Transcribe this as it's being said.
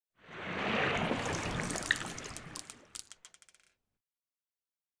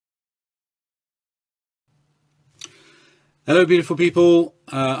Hello, beautiful people.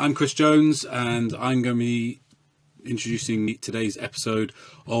 I'm Chris Jones, and I'm going to be introducing today's episode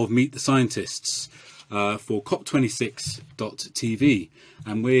of Meet the Scientists for COP26.tv.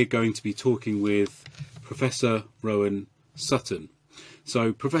 And we're going to be talking with Professor Rowan Sutton.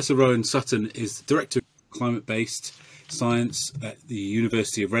 So Professor Rowan Sutton is the Director of Climate-Based Science at the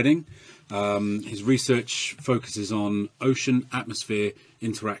University of Reading. His research focuses on ocean-atmosphere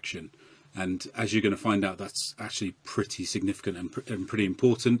interaction. And as you're going to find out, that's actually pretty significant and pretty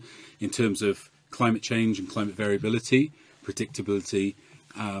important in terms of climate change and climate variability, predictability,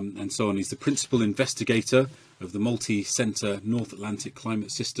 and so on. He's the Principal Investigator of the Multi-Centre North Atlantic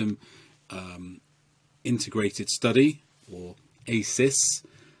Climate System Integrated Study, or ACSIS,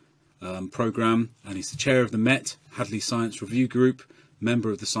 programme, and he's the Chair of the Met Hadley Science Review Group,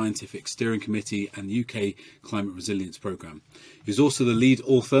 member of the Scientific Steering Committee and UK Climate Resilience Programme. He's also the lead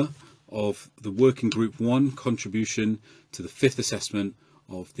author of the Working Group 1 contribution to the 5th assessment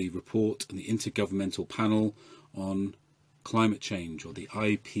of the report and the Intergovernmental Panel on Climate Change, or the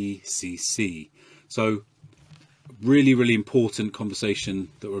IPCC. So really, really important conversation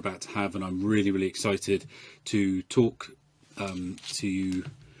that we're about to have, and I'm really, really excited to talk to you,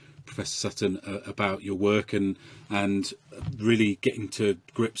 Professor Sutton, about your work and really getting to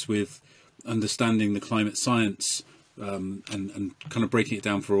grips with understanding the climate science and kind of breaking it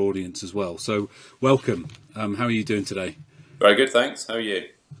down for our audience as well. So welcome. How are you doing today? Very good, thanks. How are you?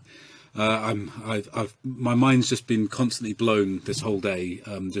 My mind's just been constantly blown this whole day,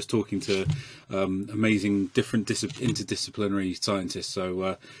 just talking to amazing different interdisciplinary scientists.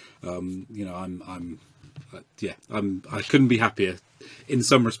 So you know, I couldn't be happier in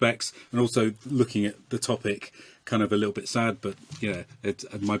some respects, and also looking at the topic, kind of a little bit sad, but yeah,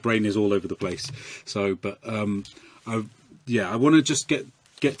 my brain is all over the place. So, but I want to just get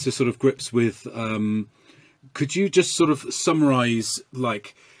to sort of grips with. Could you just sort of summarise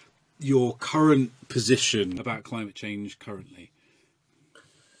like your current position about climate change currently?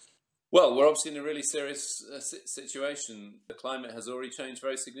 Well, we're obviously in a really serious situation. The climate has already changed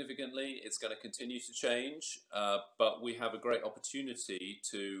very significantly. It's going to continue to change, but we have a great opportunity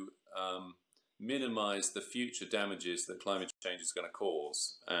to minimise the future damages that climate change is going to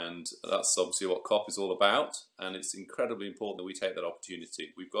cause. And that's obviously what COP is all about. And it's incredibly important that we take that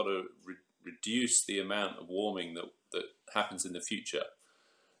opportunity. We've got to reduce the amount of warming that happens in the future.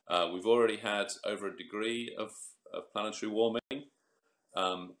 We've already had over a degree of planetary warming.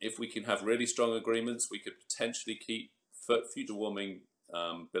 If we can have really strong agreements, we could potentially keep future warming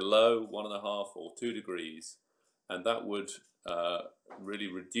below 1.5 or 2 degrees, and that would really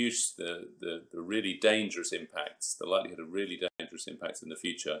reduce the really dangerous impacts, the likelihood of really dangerous impacts in the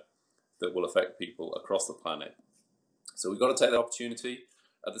future that will affect people across the planet. So we've got to take that opportunity.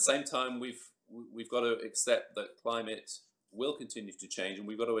 At the same time, we've got to accept that climate will continue to change, and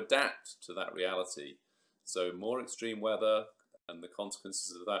we've got to adapt to that reality. So more extreme weather and the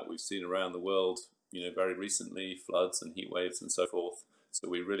consequences of that we've seen around the world, you know, very recently, floods and heat waves and so forth. So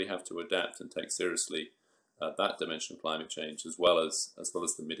we really have to adapt and take seriously that dimension of climate change, as well as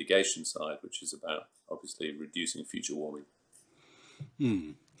the mitigation side, which is about obviously reducing future warming.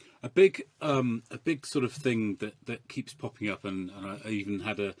 A big sort of thing that keeps popping up, and I even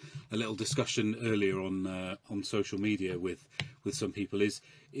had a little discussion earlier on social media with some people is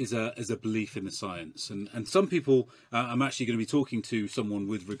a belief in the science, and some people. I'm actually going to be talking to someone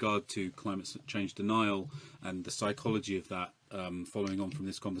with regard to climate change denial and the psychology of that, following on from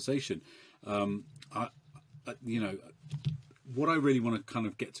this conversation. You know, what I really want to kind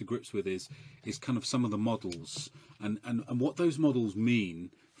of get to grips with is kind of some of the models and what those models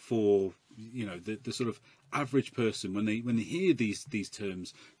mean for, you know, the sort of average person when they hear these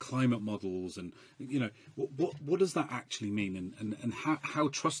terms, climate models, and you know, what does that actually mean, and how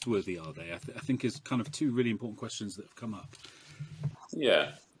trustworthy are they? I think is kind of two really important questions that have come up.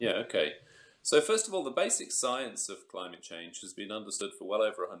 Yeah, okay. So first of all, the basic science of climate change has been understood for well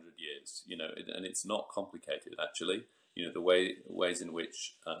over 100 years, you know, and it's not complicated actually. You know, the ways in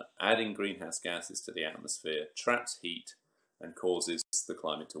which adding greenhouse gases to the atmosphere traps heat and causes the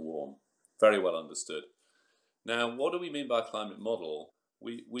climate to warm. Very well understood. Now, what do we mean by a climate model?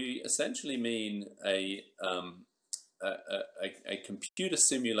 We essentially mean a computer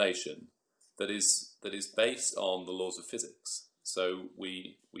simulation that is based on the laws of physics. So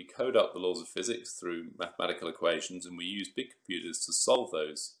we code up the laws of physics through mathematical equations, and we use big computers to solve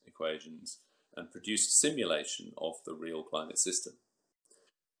those equations and produce a simulation of the real climate system.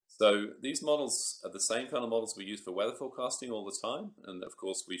 So these models are the same kind of models we use for weather forecasting all the time, and of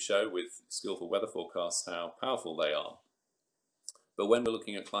course we show with skillful weather forecasts how powerful they are. But when we're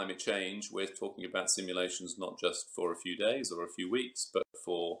looking at climate change, we're talking about simulations not just for a few days or a few weeks, but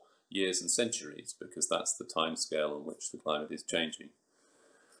for years and centuries, because that's the timescale on which the climate is changing.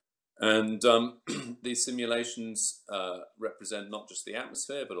 And these simulations represent not just the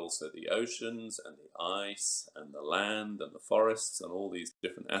atmosphere, but also the oceans and the ice and the land and the forests and all these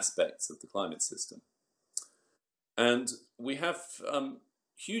different aspects of the climate system. And we have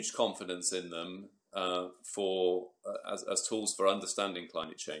huge confidence in them as tools for understanding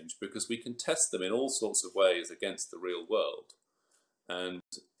climate change, because we can test them in all sorts of ways against the real world. And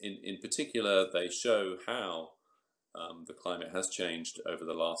in particular, they show how the climate has changed over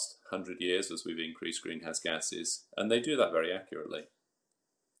the last 100 years as we've increased greenhouse gases, and they do that very accurately.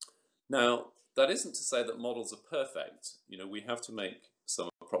 Now, that isn't to say that models are perfect. You know, we have to make some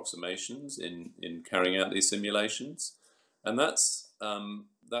approximations in carrying out these simulations, and that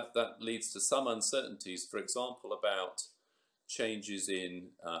leads to some uncertainties, for example, about changes in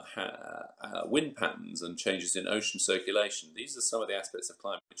wind patterns and changes in ocean circulation. These are some of the aspects of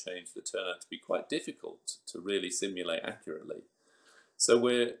climate change that turn out to be quite difficult to really simulate accurately. So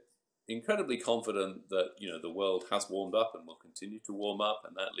we're incredibly confident that, you know, the world has warmed up and will continue to warm up,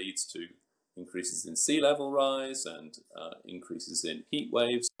 and that leads to increases in sea level rise and increases in heat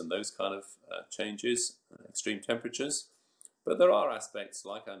waves and those kind of changes, extreme temperatures. But there are aspects,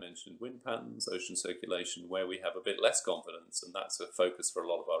 like I mentioned, wind patterns, ocean circulation, where we have a bit less confidence, and that's a focus for a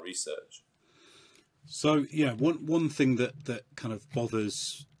lot of our research. So, yeah, one thing that kind of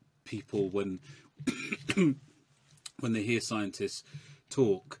bothers people when when they hear scientists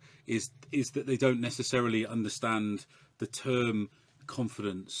talk is that they don't necessarily understand the term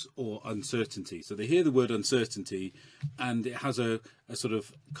confidence or uncertainty. So they hear the word uncertainty, and it has a sort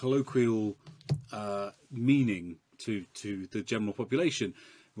of colloquial meaning to the general population,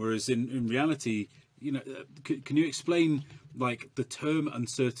 whereas in reality, you know, can you explain like the term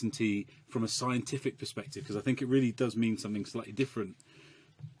uncertainty from a scientific perspective, because I think it really does mean something slightly different.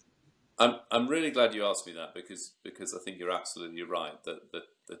 I'm really glad you asked me that, because I think you're absolutely right that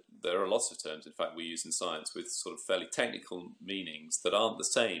there are lots of terms, in fact, we use in science with sort of fairly technical meanings that aren't the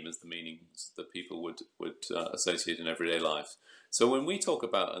same as the meanings that people would associate in everyday life. So when we talk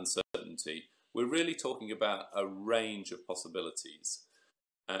about uncertainty, we're really talking about a range of possibilities,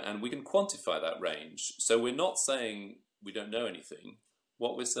 and we can quantify that range. So we're not saying we don't know anything.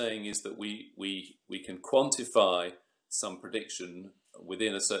 What we're saying is that we can quantify some prediction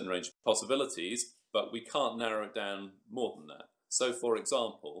within a certain range of possibilities, but we can't narrow it down more than that. So, for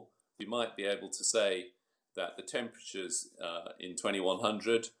example, we might be able to say that the temperatures in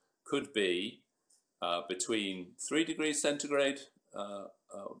 2100 could be between 3 degrees centigrade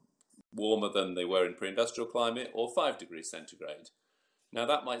warmer than they were in pre-industrial climate, or 5 degrees centigrade. Now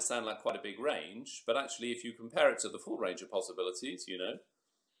that might sound like quite a big range, but actually if you compare it to the full range of possibilities, you know,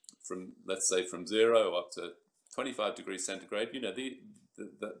 from, let's say, from 0 up to 25 degrees centigrade, you know,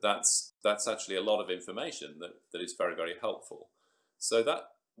 that's actually a lot of information that is very, very helpful. So that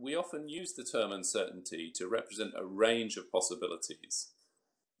we often use the term uncertainty to represent a range of possibilities,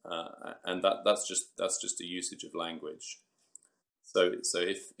 and that's just a usage of language. So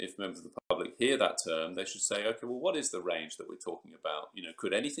if members of the public hear that term, they should say, okay, well, what is the range that we're talking about? You know,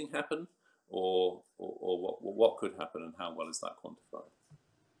 could anything happen, or what could happen, and how well is that quantified?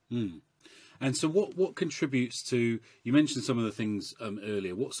 Hmm. And so what contributes to, you mentioned some of the things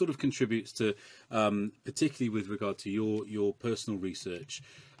earlier, what sort of contributes to, particularly with regard to your personal research,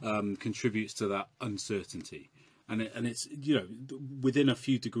 contributes to that uncertainty? And it's, you know, within a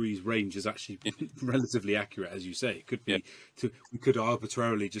few degrees range is actually relatively accurate, as you say. It could be, we could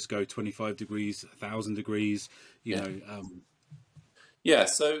arbitrarily just go 25 degrees, 1,000 degrees, you know. Yeah,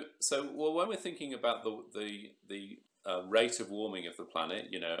 so well, when we're thinking about the rate of warming of the planet,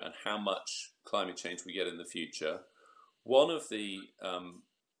 you know, and how much climate change we get in the future, one of the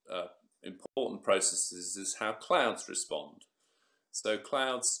important processes is how clouds respond. So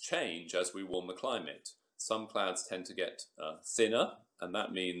clouds change as we warm the climate. Some clouds tend to get thinner, and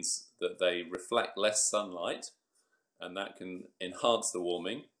that means that they reflect less sunlight, and that can enhance the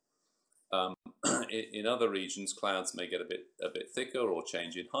warming. In other regions, clouds may get a bit thicker or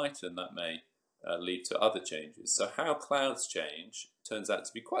change in height, and that may lead to other changes. So how clouds change turns out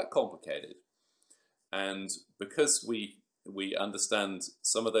to be quite complicated. And because we understand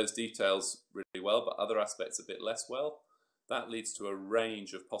some of those details really well, but other aspects a bit less well, that leads to a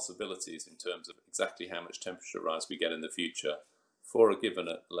range of possibilities in terms of exactly how much temperature rise we get in the future for a given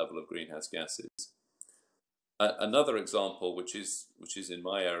level of greenhouse gases. Another example, which is in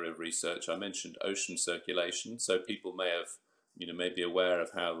my area of research, I mentioned ocean circulation. So people may have, you know, may be aware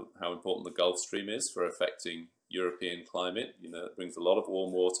of how important the Gulf Stream is for affecting European climate. It brings a lot of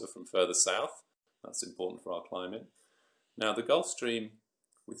warm water from further south. That's important for our climate. Now, the Gulf Stream,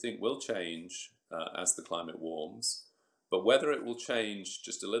 we think, will change as the climate warms, but whether it will change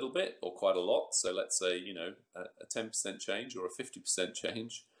just a little bit or quite a lot, so let's say, a 10% change or a 50%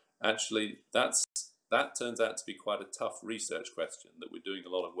 change, actually, that turns out to be quite a tough research question that we're doing a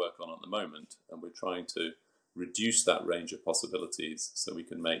lot of work on at the moment, and we're trying to reduce that range of possibilities so we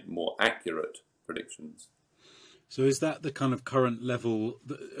can make more accurate predictions. So is that the kind of current level,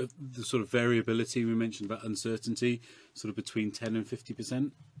 the sort of variability we mentioned about uncertainty, sort of between 10 and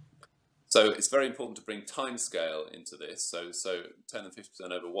 50%? So it's very important to bring timescale into this. So 10 and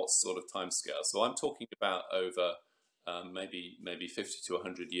 50% over what sort of timescale? So I'm talking about over maybe 50 to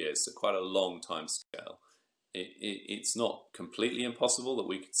 100 years, so quite a long timescale. It's not completely impossible that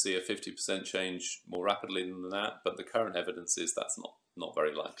we could see a 50% change more rapidly than that, but the current evidence is that's not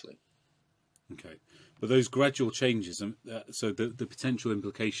very likely. Okay. But those gradual changes, so the potential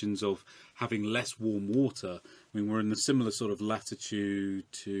implications of having less warm water, I mean, we're in a similar sort of latitude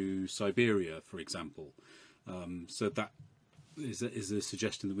to Siberia, for example. So that is a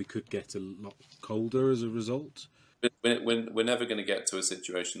suggestion that we could get a lot colder as a result? We're never going to get to a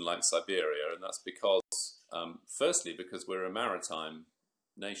situation like Siberia, and that's because, firstly, because we're a maritime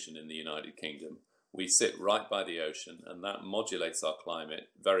nation in the United Kingdom. We sit right by the ocean, and that modulates our climate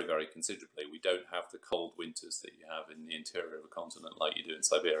very, very considerably. We don't have the cold winters that you have in the interior of a continent like you do in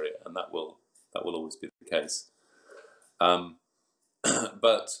Siberia, and that will always be the case.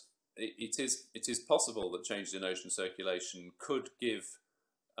 But it is possible that changes in ocean circulation could give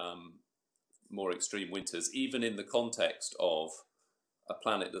more extreme winters, even in the context of a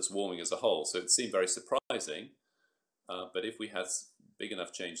planet that's warming as a whole. So it seemed very surprising, but if we had big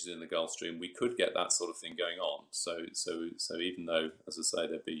enough changes in the Gulf Stream, we could get that sort of thing going on. So even though, as I say,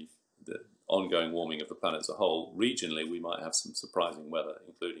 there'd be the ongoing warming of the planet as a whole, regionally we might have some surprising weather,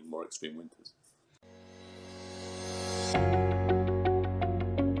 including more extreme winters.